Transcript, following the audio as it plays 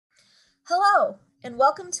Hello, and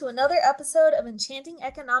welcome to another episode of Enchanting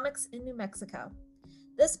Economics in New Mexico.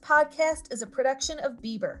 This podcast is a production of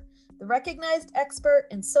BBER, the recognized expert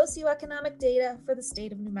in socioeconomic data for the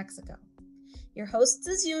state of New Mexico. Your hosts,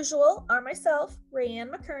 as usual, are myself,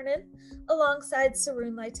 Rayanne McKernan, alongside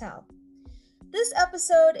Sarun Lytel. This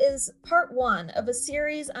episode is part one of a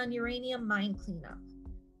series on uranium mine cleanup.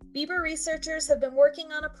 BBER researchers have been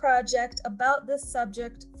working on a project about this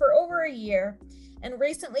subject for over a year and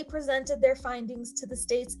recently presented their findings to the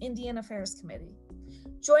state's Indian Affairs Committee.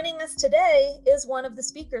 Joining us today is one of the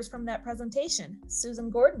speakers from that presentation,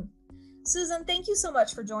 Susan Gordon. Susan, thank you so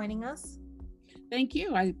much for joining us. Thank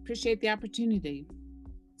you. I appreciate the opportunity.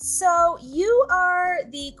 So you are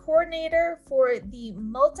the coordinator for the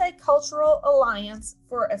Multicultural Alliance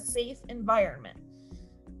for a Safe Environment.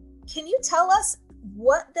 Can you tell us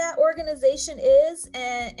what that organization is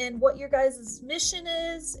and what your guys' mission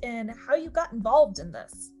is and how you got involved in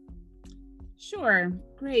this? Sure.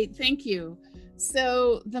 Great. Thank you.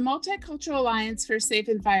 So the Multicultural Alliance for a Safe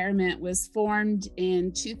Environment was formed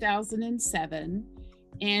in 2007,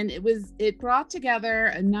 and it brought together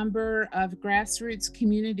a number of grassroots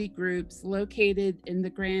community groups located in the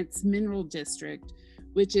Grants Mineral District,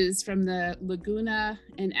 which is from the Laguna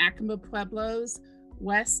and Acoma Pueblos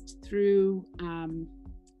west through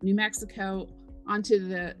New Mexico onto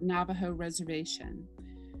the Navajo Reservation.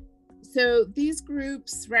 So these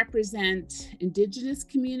groups represent indigenous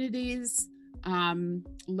communities,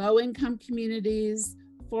 low-income communities,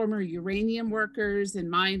 former uranium workers and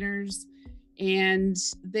miners, and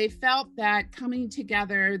they felt that coming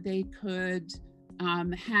together they could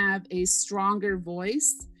have a stronger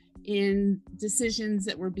voice in decisions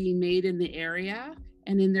that were being made in the area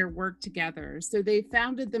and in their work together. So they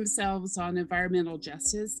founded themselves on environmental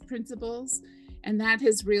justice principles, and that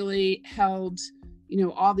has really held,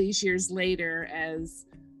 all these years later as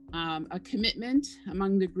a commitment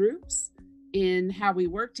among the groups in how we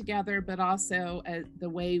work together, but also the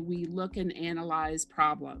way we look and analyze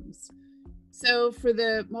problems. So for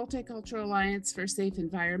the Multicultural Alliance for a Safe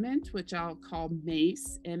Environment, which I'll call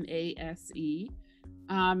MASE, M-A-S-E,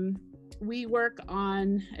 we work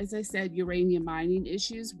on, as I said, uranium mining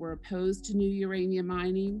issues. We're opposed to new uranium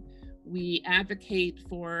mining. We advocate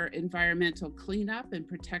for environmental cleanup and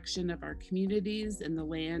protection of our communities and the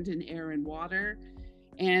land and air and water.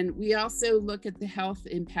 And we also look at the health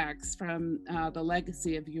impacts from the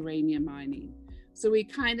legacy of uranium mining. So we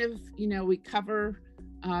kind of, we cover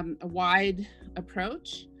a wide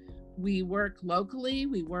approach. We work locally,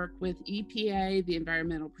 we work with EPA, the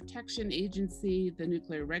Environmental Protection Agency, the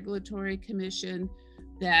Nuclear Regulatory Commission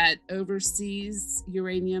that oversees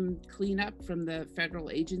uranium cleanup from the federal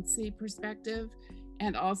agency perspective,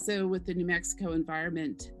 and also with the New Mexico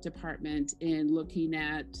Environment Department in looking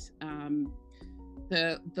at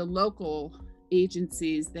the local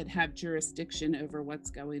agencies that have jurisdiction over what's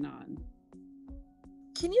going on.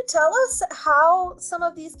 Can you tell us how some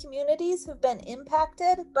of these communities have been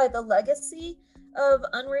impacted by the legacy of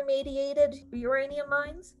unremediated uranium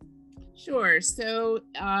mines? Sure. So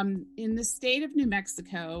in the state of New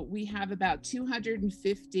Mexico, we have about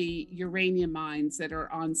 250 uranium mines that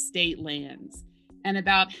are on state lands. And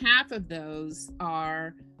about half of those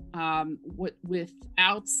are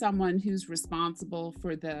without someone who's responsible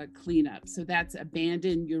for the cleanup. So that's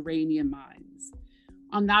abandoned uranium mines.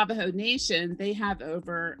 On Navajo Nation, they have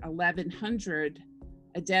over 1,100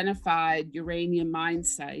 identified uranium mine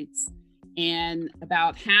sites, and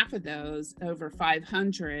about half of those, over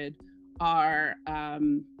 500, are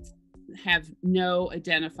have no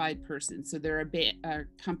identified person. So they're a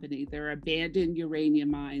company. They're abandoned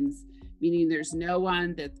uranium mines, meaning there's no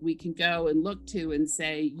one that we can go and look to and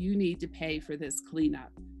say, you need to pay for this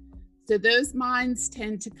cleanup. So those mines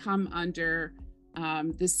tend to come under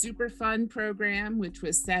the Superfund program, which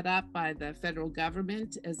was set up by the federal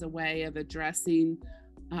government as a way of addressing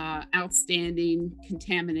outstanding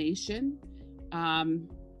contamination.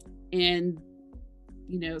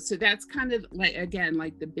 So that's kind of like, again,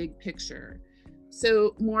 like the big picture.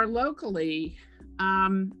 So more locally,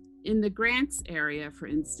 in the Grants area, for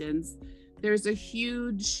instance, there's a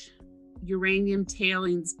huge uranium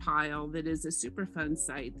tailings pile that is a Superfund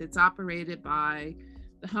site that's operated by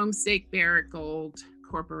the Homestake Barrick Gold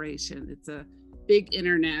Corporation. It's a big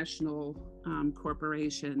international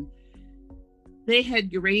corporation. They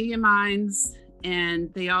had uranium mines,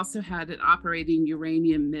 and they also had an operating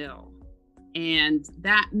uranium mill. And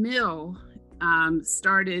that mill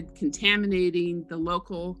started contaminating the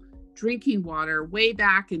local drinking water way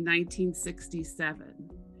back in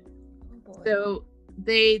 1967. So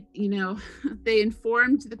they, they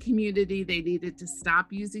informed the community they needed to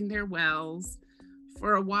stop using their wells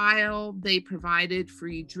For a while, they provided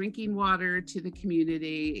free drinking water to the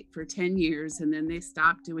community for 10 years, and then they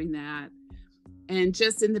stopped doing that. And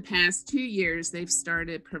just in the past 2 years, they've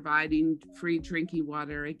started providing free drinking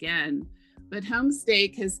water again. But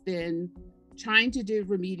Homestake has been trying to do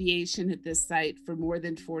remediation at this site for more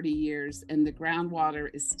than 40 years, and the groundwater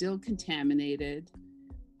is still contaminated.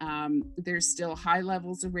 There's still high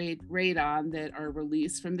levels of radon that are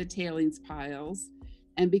released from the tailings piles.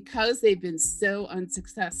 And because they've been so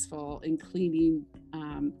unsuccessful in cleaning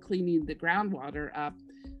the groundwater up,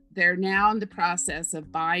 they're now in the process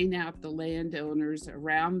of buying out the landowners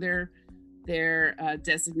around their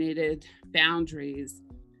designated boundaries,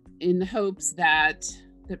 in the hopes that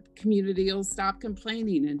the community will stop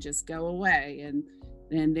complaining and just go away.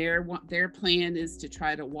 And their plan is to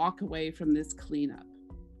try to walk away from this cleanup.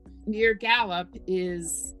 Near Gallup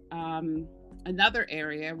is another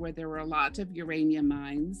area where there were a lot of uranium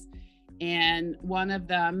mines, and one of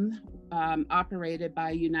them, operated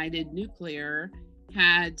by United Nuclear,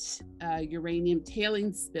 had a uranium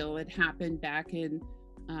tailings spill. It happened back in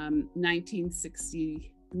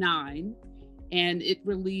 1969, and it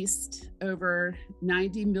released over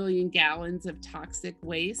 90 million gallons of toxic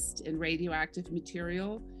waste and radioactive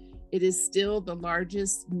material. It is still the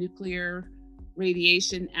largest nuclear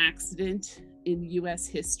radiation accident in US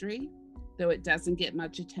history, though it doesn't get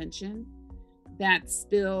much attention. That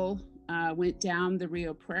spill went down the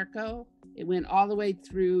Rio Puerco. It went all the way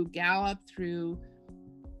through Gallup, through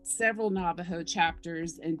several Navajo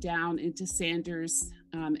chapters, and down into Sanders,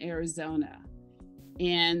 Arizona.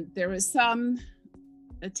 And there was some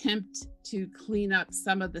attempt to clean up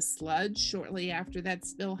some of the sludge shortly after that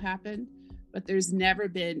spill happened, but there's never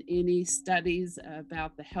been any studies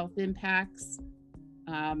about the health impacts.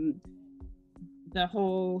 The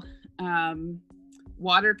whole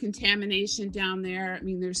water contamination down there. I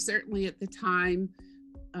mean, there's certainly at the time,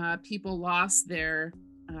 people lost their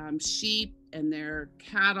sheep and their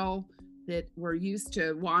cattle that were used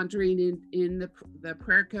to wandering in the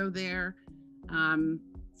Puerco there.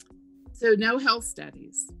 So no health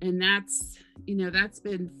studies. And that's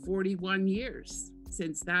been 41 years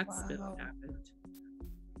since that spill happened.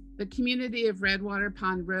 The community of Redwater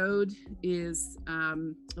Pond Road is a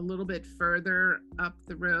little bit further up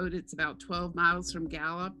the road. It's about 12 miles from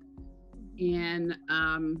Gallup. And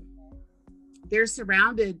they're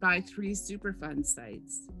surrounded by 3 Superfund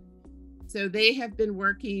sites. So they have been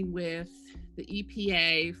working with the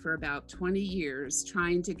EPA for about 20 years,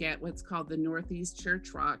 trying to get what's called the Northeast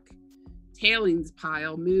Church Rock tailings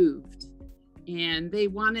pile moved. And they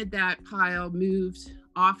wanted that pile moved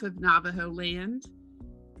off of Navajo land.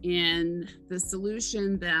 And the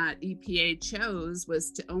solution that EPA chose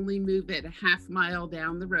was to only move it a half mile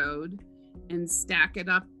down the road and stack it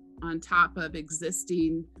up on top of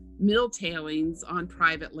existing mill tailings on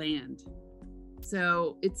private land.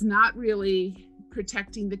 So it's not really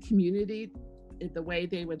protecting the community the way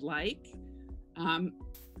they would like.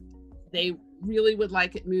 They really would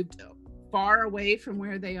like it moved far away from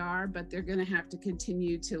where they are, but they're going to have to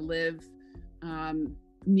continue to live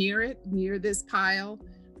near this pile.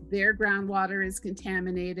 Their groundwater is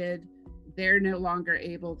contaminated. They're no longer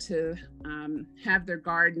able to have their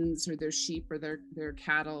gardens or their sheep or their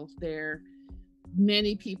cattle there.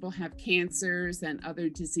 Many people have cancers and other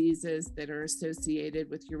diseases that are associated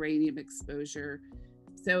with uranium exposure.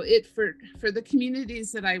 So for the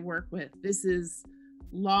communities that I work with, this is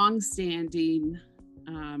long-standing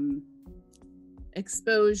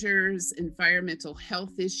exposures, environmental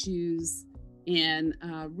health issues, and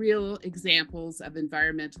real examples of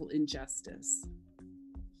environmental injustice.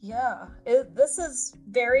 Yeah, this is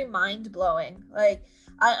very mind-blowing. Like,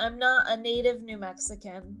 I'm not a native New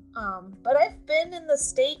Mexican, but I've been in the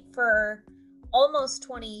state for almost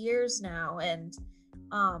 20 years now, and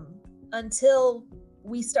until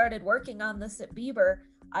we started working on this at BBER,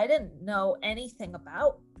 I didn't know anything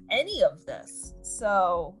about any of this.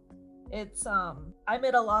 So it's I'm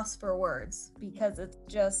at a loss for words, because it's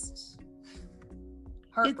just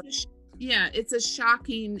heartbreaking. It's a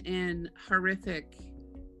shocking and horrific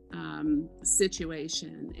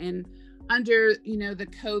situation. And under the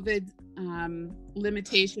COVID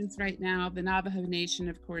limitations right now, the Navajo Nation,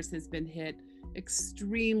 of course, has been hit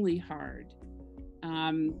extremely hard.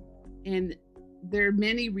 And there are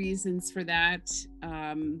many reasons for that.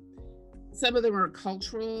 Some of them are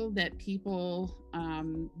cultural, that people,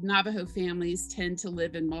 Navajo families tend to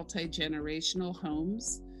live in multi-generational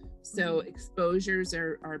homes. So exposures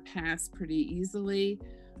are passed pretty easily.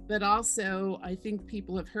 But also, I think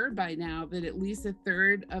people have heard by now that at least a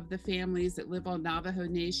third of the families that live on Navajo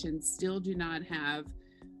Nation still do not have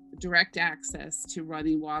direct access to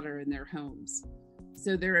running water in their homes.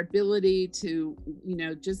 So their ability to,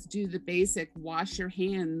 just do the basic wash your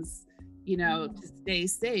hands, to stay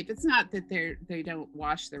safe. It's not that they don't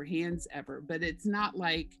wash their hands ever, but it's not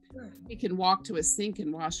like we can walk to a sink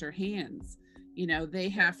and wash our hands. They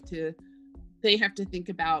have to think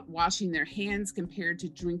about washing their hands compared to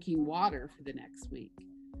drinking water for the next week.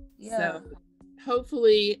 Yeah. So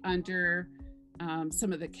hopefully under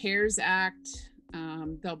some of the CARES Act,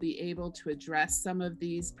 they'll be able to address some of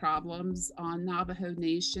these problems on Navajo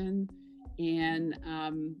Nation and,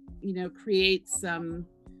 create some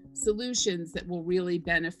solutions that will really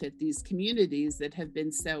benefit these communities that have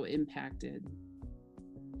been so impacted.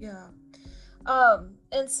 Yeah.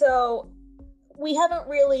 And so we haven't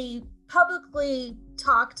really publicly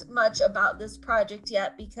talked much about this project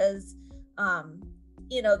yet because,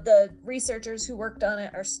 the researchers who worked on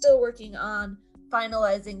it are still working on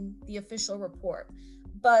finalizing the official report.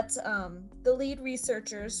 But the lead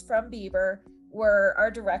researchers from BBER were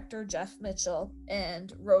our director, Jeff Mitchell,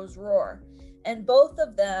 and Rose Rohr. And both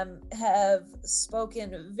of them have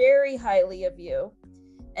spoken very highly of you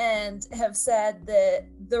and have said that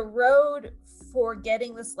the road for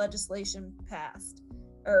getting this legislation passed,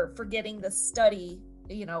 or for getting the study,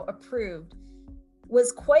 approved,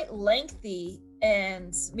 was quite lengthy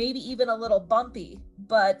and maybe even a little bumpy,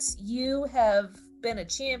 but you have been a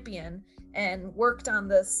champion and worked on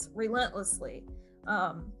this relentlessly.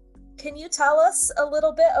 Can you tell us a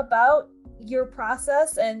little bit about your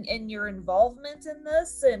process and your involvement in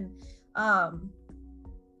this, and how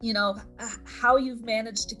you've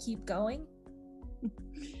managed to keep going?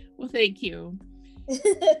 Well, thank you.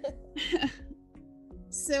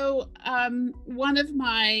 So one of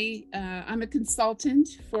my, I'm a consultant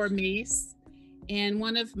for MASE, and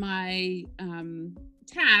one of my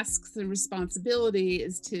tasks and responsibility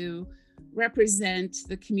is to represent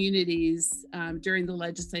the communities during the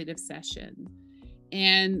legislative session.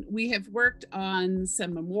 And we have worked on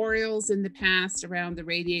some memorials in the past around the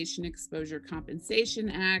Radiation Exposure Compensation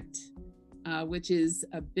Act, which is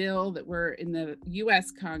a bill that we're in the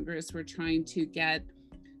US Congress, we're trying to get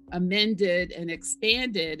amended and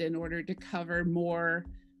expanded in order to cover more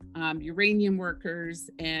uranium workers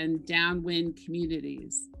and downwind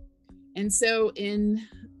communities. And so in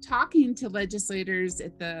talking to legislators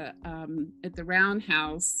at the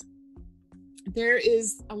Roundhouse, there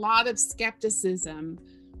is a lot of skepticism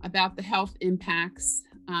about the health impacts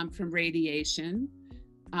from radiation,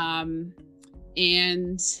 and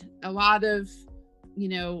a lot of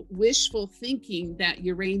wishful thinking that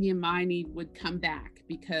uranium mining would come back,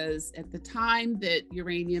 because at the time that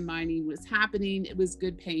uranium mining was happening, it was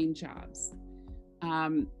good paying jobs.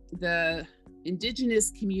 The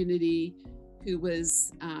indigenous community, who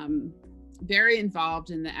was very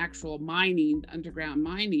involved in the actual mining, underground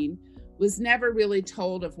mining, was never really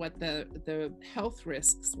told of what the health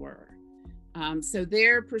risks were. So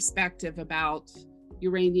their perspective about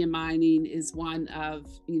uranium mining is one of,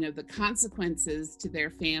 the consequences to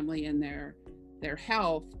their family and their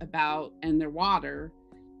health and their water,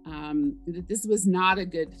 that this was not a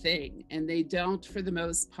good thing. And they don't, for the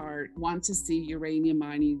most part, want to see uranium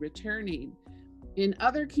mining returning. In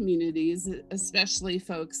other communities, especially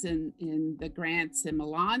folks in the Grants and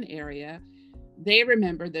Milan area, they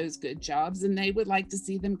remember those good jobs and they would like to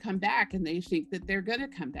see them come back, and they think that they're going to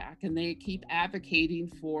come back, and they keep advocating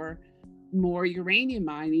for more uranium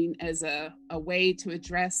mining as a way to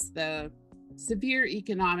address the severe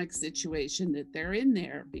economic situation that they're in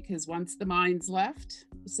there, because once the mines left,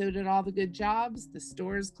 so did all the good jobs, the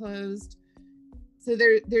stores closed. So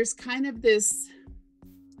there's kind of this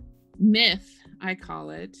myth, I call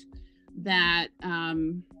it, that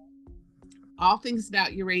all things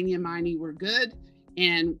about uranium mining were good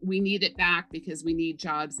and we need it back because we need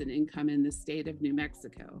jobs and income in the state of New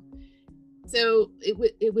Mexico. So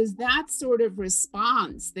it was that sort of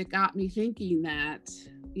response that got me thinking that,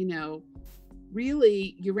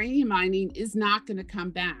 really uranium mining is not going to come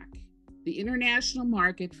back. The international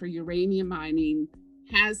market for uranium mining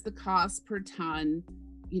has the cost per ton,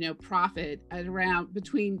 profit at around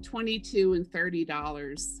between $22 and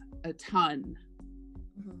 $30 a ton.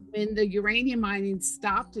 When the uranium mining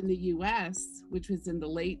stopped in the US, which was in the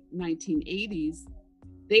late 1980s,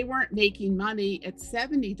 they weren't making money at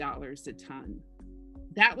 $70 a ton.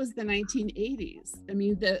 That was the 1980s. I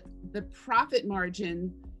mean, the profit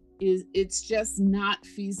margin it's just not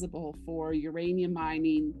feasible for uranium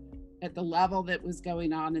mining at the level that was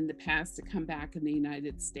going on in the past to come back in the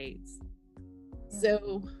United States. Yeah.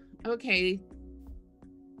 So, okay,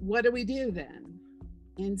 what do we do then?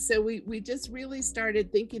 And so we just really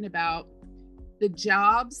started thinking about the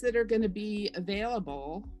jobs that are going to be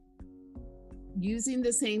available using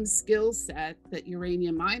the same skill set that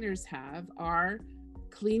uranium miners have, are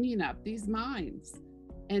cleaning up these mines.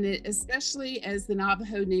 And especially as the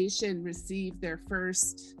Navajo Nation received their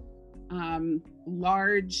first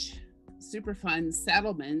large Superfund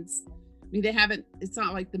settlements. I mean, it's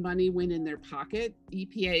not like the money went in their pocket.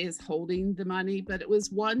 EPA is holding the money, but it was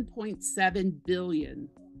 1.7 billion.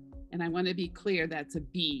 And I want to be clear, that's a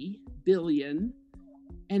billion.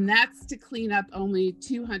 And that's to clean up only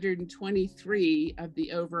 223 of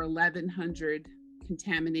the over 1,100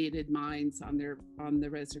 contaminated mines on the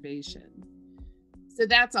reservation. So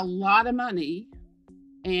that's a lot of money,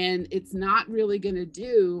 and it's not really going to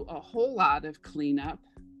do a whole lot of cleanup,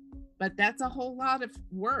 but that's a whole lot of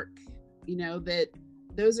work. That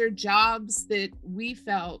those are jobs that we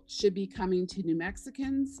felt should be coming to New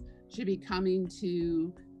Mexicans, should be coming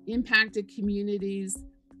to impacted communities.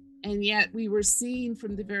 And yet we were seeing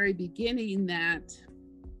from the very beginning that,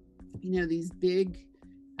 these big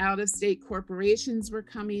out-of-state corporations were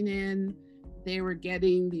coming in. They were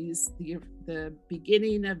getting the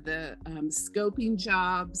beginning of the scoping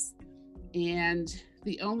jobs, and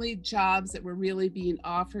the only jobs that were really being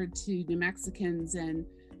offered to New Mexicans and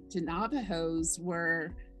to Navajos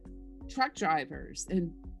were truck drivers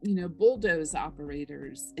and bulldoze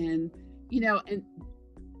operators, and and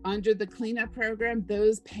under the cleanup program,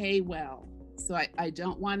 those pay well. So I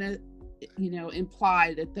don't want to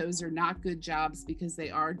imply that those are not good jobs, because they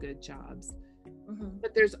are good jobs. Mm-hmm.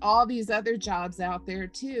 But there's all these other jobs out there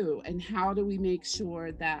too, and how do we make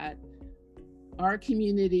sure that our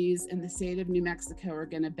communities in the state of New Mexico are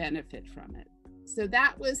going to benefit from it? So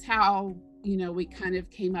that was how we kind of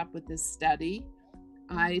came up with this study.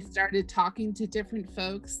 I started talking to different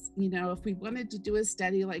folks, if we wanted to do a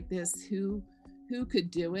study like this, who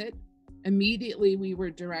could do it. Immediately we were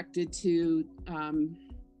directed to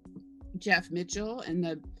Jeff Mitchell and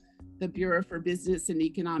the Bureau for Business and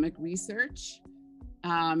Economic Research.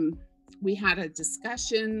 We had a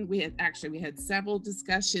discussion. We had several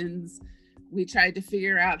discussions. We tried to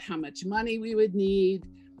figure out how much money we would need,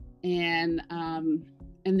 and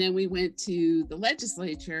then we went to the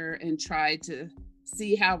legislature and tried to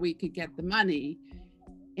see how we could get the money.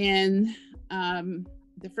 And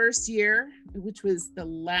the first year, which was the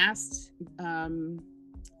last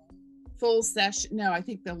full session,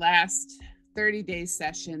 the last 30-day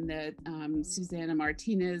session that Susana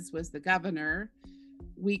Martinez was the governor,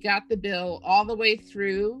 we got the bill all the way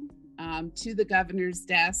through to the governor's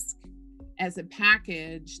desk as a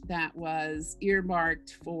package that was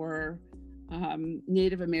earmarked for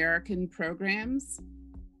Native American programs.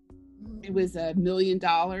 It was $1 million,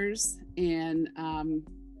 and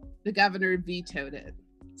the governor vetoed it.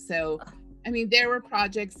 So, there were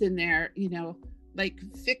projects in there, like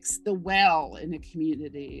fix the well in a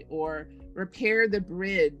community or repair the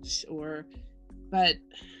bridge, but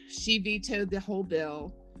she vetoed the whole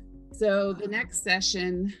bill. So the next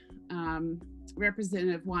session,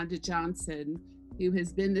 Representative Wanda Johnson, who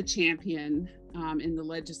has been the champion in the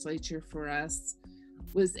legislature for us,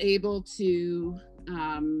 was able to,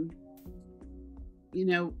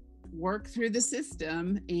 work through the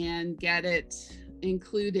system and get it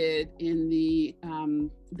included in the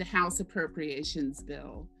House Appropriations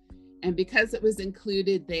bill. And because it was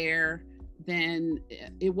included there, then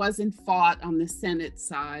it wasn't fought on the Senate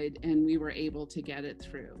side, and we were able to get it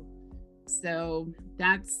through. So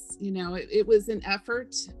that's, it was an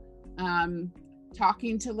effort.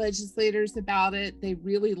 Talking to legislators about it, they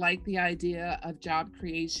really like the idea of job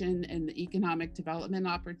creation and the economic development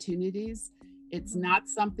opportunities. It's not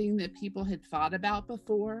something that people had thought about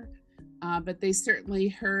before, but they certainly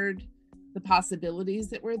heard the possibilities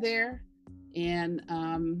that were there. And,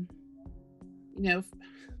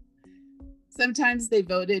 sometimes they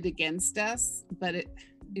voted against us, but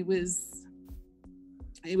it was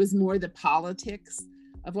more the politics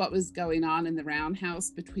of what was going on in the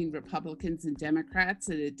roundhouse between Republicans and Democrats,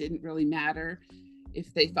 and it didn't really matter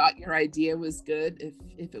if they thought your idea was good,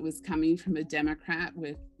 if it was coming from a Democrat,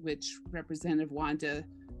 which Representative Wanda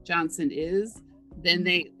Johnson is, then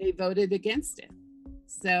they voted against it.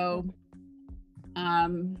 So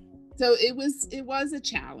it was a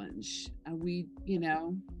challenge. We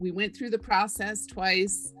went through the process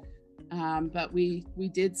twice, but we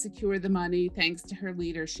did secure the money thanks to her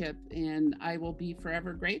leadership, and I will be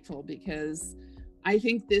forever grateful, because I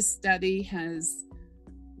think this study has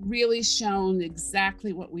really shown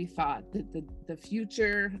exactly what we thought, that the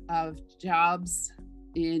future of jobs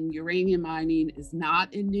in uranium mining is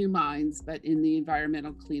not in new mines, but in the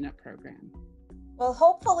environmental cleanup program. Well,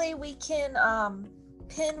 hopefully we can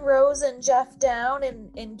pin Rose and Jeff down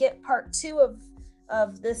and get part 2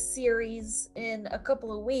 of this series in a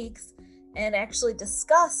couple of weeks. and actually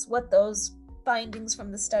discuss what those findings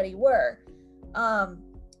from the study were.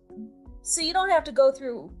 So you don't have to go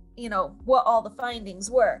through, what all the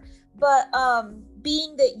findings were, but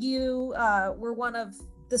being that you were one of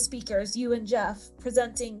the speakers, you and Jeff,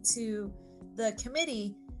 presenting to the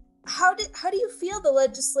committee, how do you feel the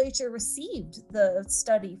legislature received the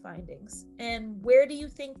study findings, and where do you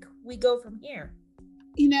think we go from here?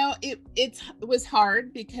 It was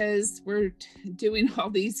hard because we're doing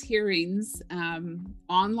all these hearings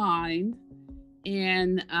online,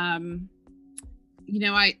 and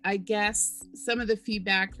I guess some of the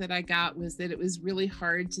feedback that I got was that it was really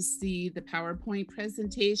hard to see the PowerPoint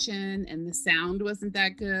presentation, and the sound wasn't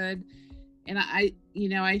that good. And I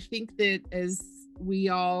think that as we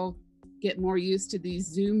all get more used to these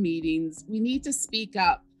Zoom meetings, we need to speak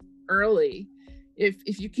up early.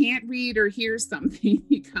 If you can't read or hear something,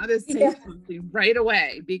 you gotta say something right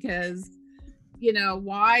away, because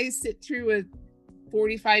why sit through a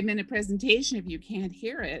 45-minute presentation if you can't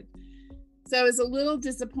hear it? So I was a little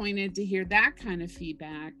disappointed to hear that kind of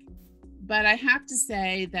feedback. But I have to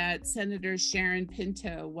say that Senator Sharon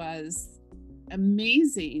Pinto was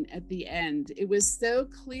amazing at the end. It was so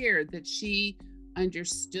clear that she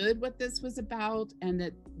understood what this was about, and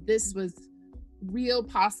that this was real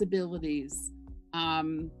possibilities,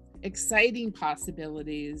 exciting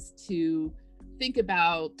possibilities to think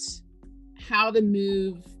about how to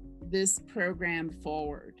move this program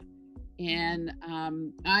forward. And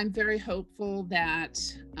I'm very hopeful that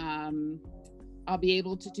I'll be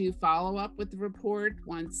able to do follow-up with the report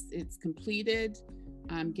once it's completed,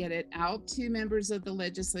 get it out to members of the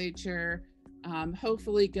legislature,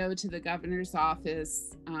 hopefully go to the governor's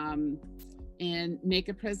office and make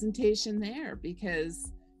a presentation there,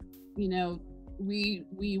 because we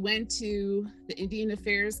went to the Indian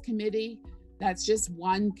Affairs Committee. That's just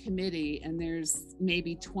one committee, and there's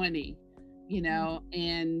maybe 20,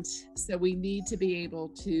 and so we need to be able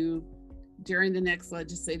to, during the next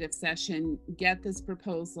legislative session, get this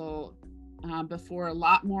proposal before a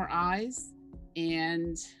lot more eyes.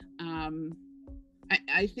 And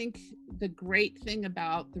I think the great thing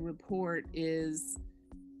about the report is,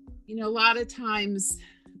 a lot of times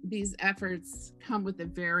these efforts come with a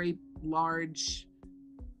very large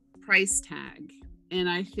price tag. And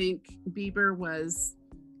I think BBER was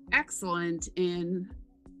excellent in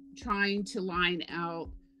trying to line out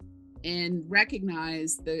and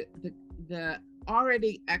recognize the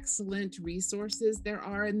already excellent resources there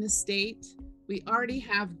are in the state. We already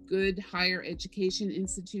have good higher education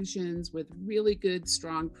institutions with really good,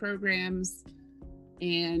 strong programs,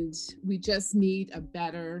 and we just need a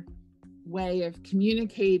better way of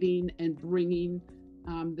communicating and bringing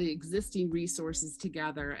the existing resources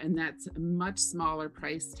together. And that's a much smaller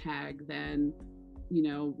price tag than,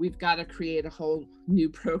 we've got to create a whole new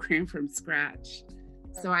program from scratch.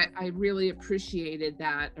 So I really appreciated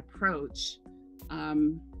that approach.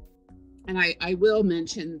 And I will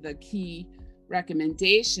mention the key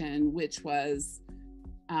recommendation, which was,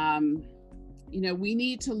 we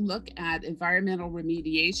need to look at environmental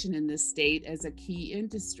remediation in this state as a key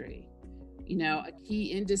industry. A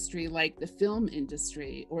key industry like the film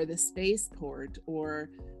industry or the spaceport, or,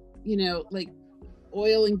 like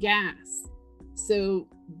oil and gas. So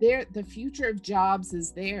the future of jobs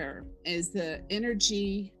is there as the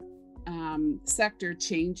energy sector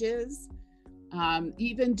changes.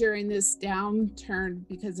 Even during this downturn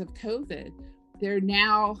because of COVID, there are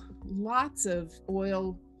now lots of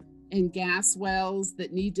oil and gas wells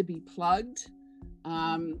that need to be plugged.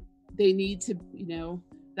 They need to,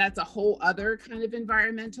 that's a whole other kind of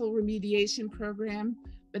environmental remediation program.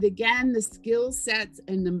 But again, the skill sets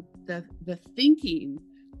and the thinking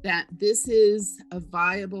that this is a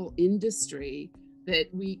viable industry that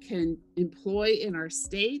we can employ in our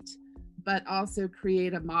state, but also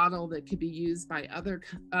create a model that could be used by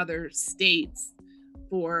other states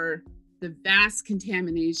for the vast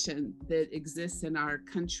contamination that exists in our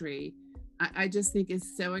country, I just think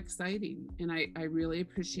is so exciting. And I really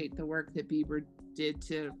appreciate the work that BBER did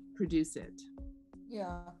to produce it.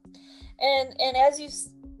 Yeah. And as you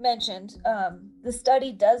mentioned, the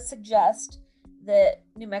study does suggest that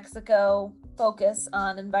New Mexico focus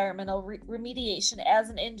on environmental remediation as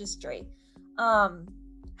an industry.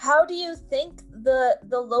 How do you think the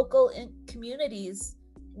local communities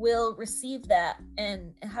will receive that,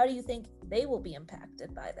 and how do you think they will be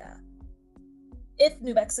impacted by that if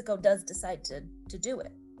New Mexico does decide to do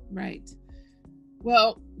it? Right.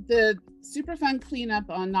 Well, the Superfund cleanup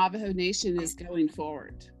on Navajo Nation is going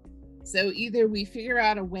forward. So either we figure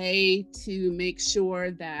out a way to make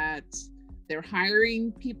sure that They're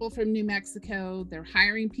hiring people from New Mexico. They're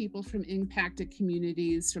hiring people from impacted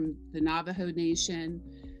communities, from the Navajo Nation,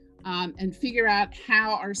 and figure out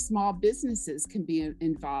how our small businesses can be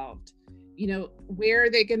involved. Where are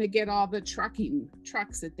they going to get all the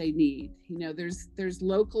trucks that they need? There's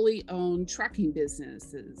locally owned trucking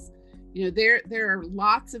businesses. There are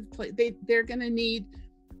lots of they're going to need,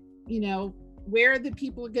 where are the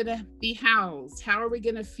people going to be housed? How are we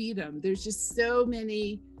going to feed them? There's just so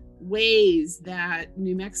many ways that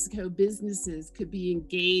New Mexico businesses could be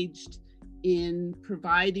engaged in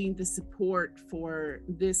providing the support for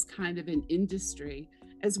this kind of an industry,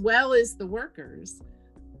 as well as the workers.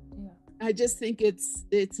 Yeah. I just think it's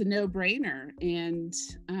a no-brainer, and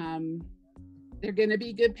they're going to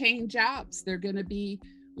be good paying jobs. They're going to be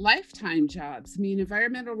lifetime jobs. I mean,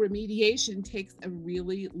 environmental remediation takes a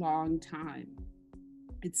really long time.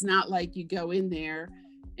 It's not like you go in there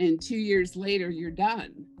and 2 years later you're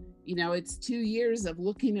done. It's 2 years of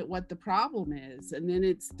looking at what the problem is, and then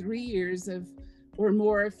it's 3 years or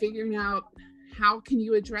more of figuring out how can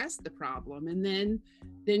you address the problem, and then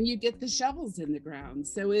you get the shovels in the ground.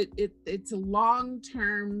 So it's a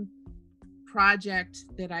long-term project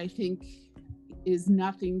that I think is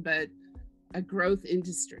nothing but a growth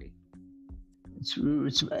industry. It's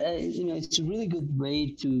a really good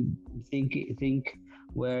way to think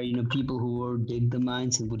where people who dig the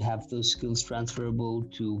mines and would have those skills transferable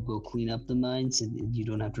to go clean up the mines, and you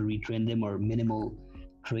don't have to retrain them, or minimal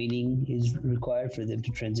training is required for them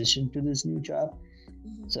to transition to this new job.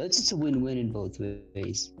 Mm-hmm. So it's a win-win in both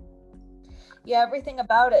ways. Yeah, everything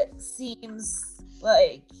about it seems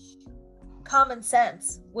like common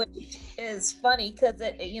sense, which is funny because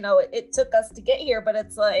it took us to get here, but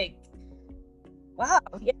it's like, wow,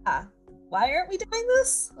 yeah, why aren't we doing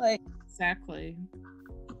this? Exactly.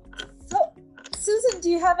 So, Susan, do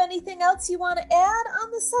you have anything else you want to add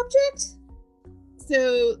on the subject?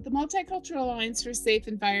 So the Multicultural Alliance for Safe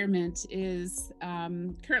Environment is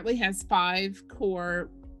currently has 5 core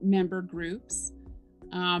member groups.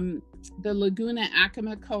 The Laguna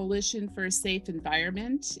Acoma Coalition for a Safe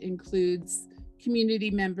Environment includes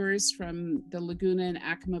community members from the Laguna and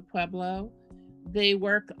Acoma Pueblo. They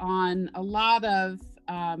work on a lot of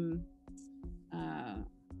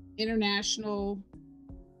international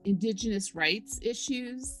Indigenous rights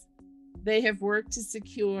issues. They have worked to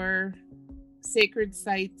secure sacred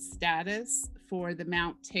site status for the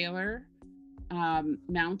Mount Taylor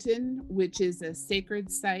mountain, which is a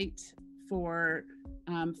sacred site for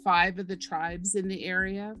 5 of the tribes in the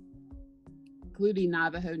area, including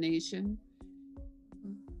Navajo Nation.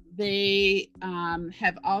 They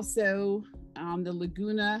have also, the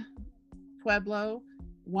Laguna Pueblo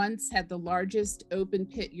once had the largest open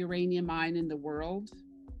pit uranium mine in the world.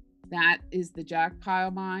 That is the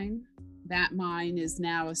Jackpile mine. That mine is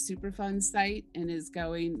now a Superfund site and is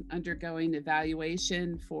undergoing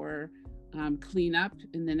evaluation for cleanup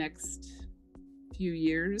in the next few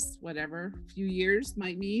years, whatever few years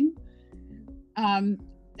might mean.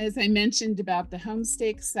 As I mentioned about the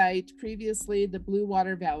Homestake site previously, the Blue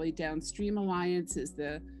Water Valley Downstream Alliance is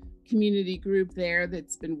the community group there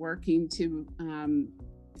that's been working to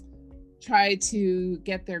try to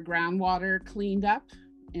get their groundwater cleaned up,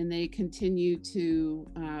 and they continue to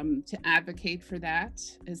advocate for that,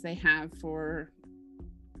 as they have for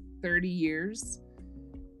 30 years.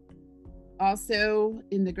 Also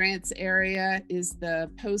in the Grants area is the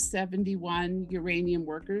Post-71 Uranium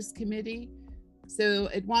Workers Committee. So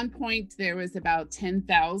at one point there was about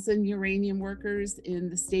 10,000 uranium workers in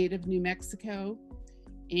the state of New Mexico,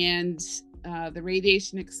 and the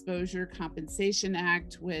Radiation Exposure Compensation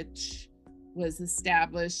Act, which was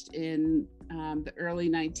established in the early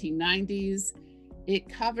 1990s, it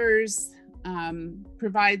covers,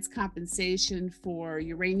 provides compensation for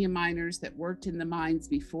uranium miners that worked in the mines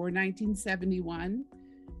before 1971,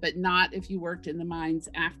 but not if you worked in the mines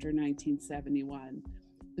after 1971.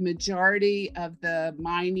 The majority of the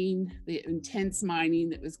mining, the intense mining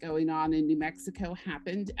that was going on in New Mexico,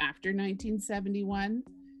 happened after 1971.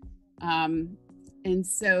 And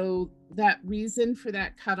so that reason for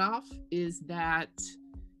that cutoff is that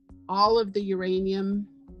all of the uranium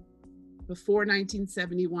before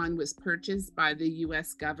 1971 was purchased by the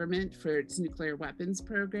US government for its nuclear weapons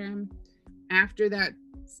program. After that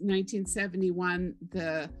 1971,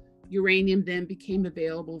 the uranium then became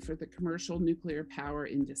available for the commercial nuclear power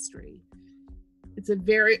industry. It's a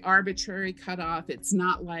very arbitrary cutoff. It's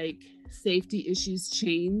not like safety issues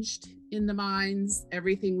changed in the mines.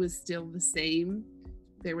 Everything was still the same.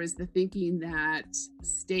 There was the thinking that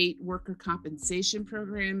state worker compensation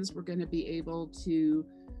programs were going to be able to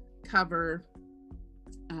cover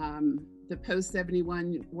the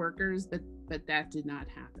post-71 workers, but that did not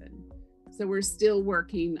happen. So we're still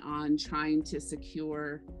working on trying to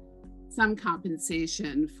secure some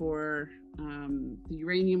compensation for the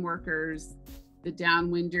uranium workers, the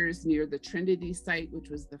downwinders near the Trinity site, which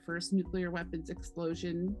was the first nuclear weapons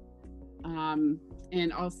explosion,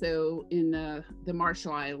 and also in the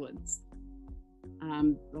Marshall Islands.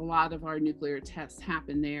 A lot of our nuclear tests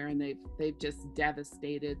happen there, and they've just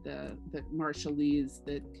devastated the Marshallese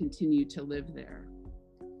that continue to live there.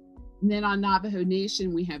 And then on Navajo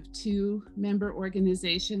Nation, we have two member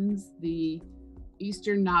organizations, the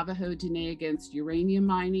Eastern Navajo Dene Against Uranium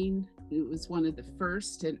Mining. It was one of the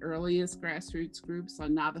first and earliest grassroots groups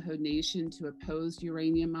on Navajo Nation to oppose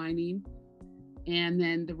uranium mining. And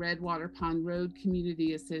then the Redwater Pond Road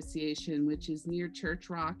Community Association, which is near Church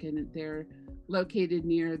Rock, and they're located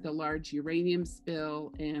near the large uranium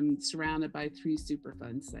spill and surrounded by 3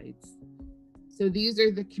 Superfund sites. So these are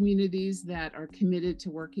the communities that are committed to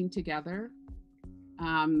working together.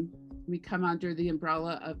 We come under the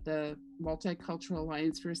umbrella of the Multicultural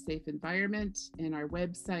Alliance for a Safe Environment, and our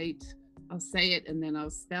website, I'll say it and then I'll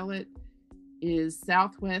spell it, is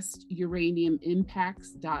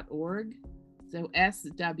southwesturaniumimpacts.org. So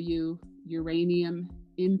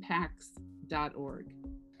swuraniumimpacts.org.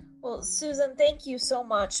 Well, Susan, thank you so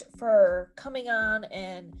much for coming on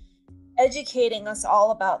and educating us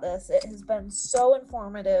all about this. It has been so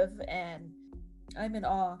informative, and I'm in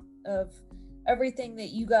awe of everything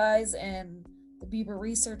that you guys and the BBER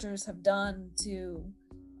researchers have done to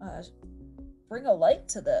bring a light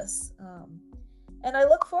to this. And I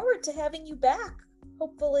look forward to having you back,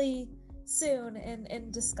 hopefully soon,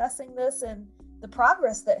 and discussing this and the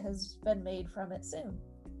progress that has been made from it soon.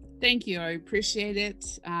 Thank you. I appreciate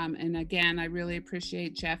it. And again, I really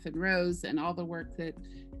appreciate Jeff and Rose and all the work that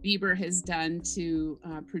BBER has done to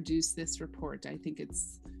produce this report. I think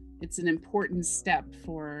it's an important step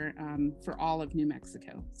for all of New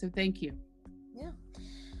Mexico. So thank you. Yeah.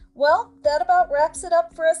 Well, that about wraps it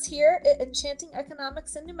up for us here at Enchanting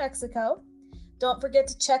Economics in New Mexico. Don't forget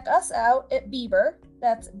to check us out at BBER.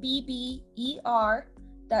 That's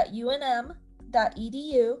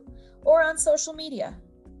BBER.unm.edu, or on social media.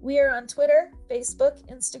 We are on Twitter, Facebook,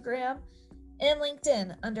 Instagram, and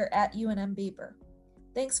LinkedIn under @UNMBBER.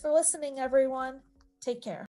 Thanks for listening, everyone. Take care.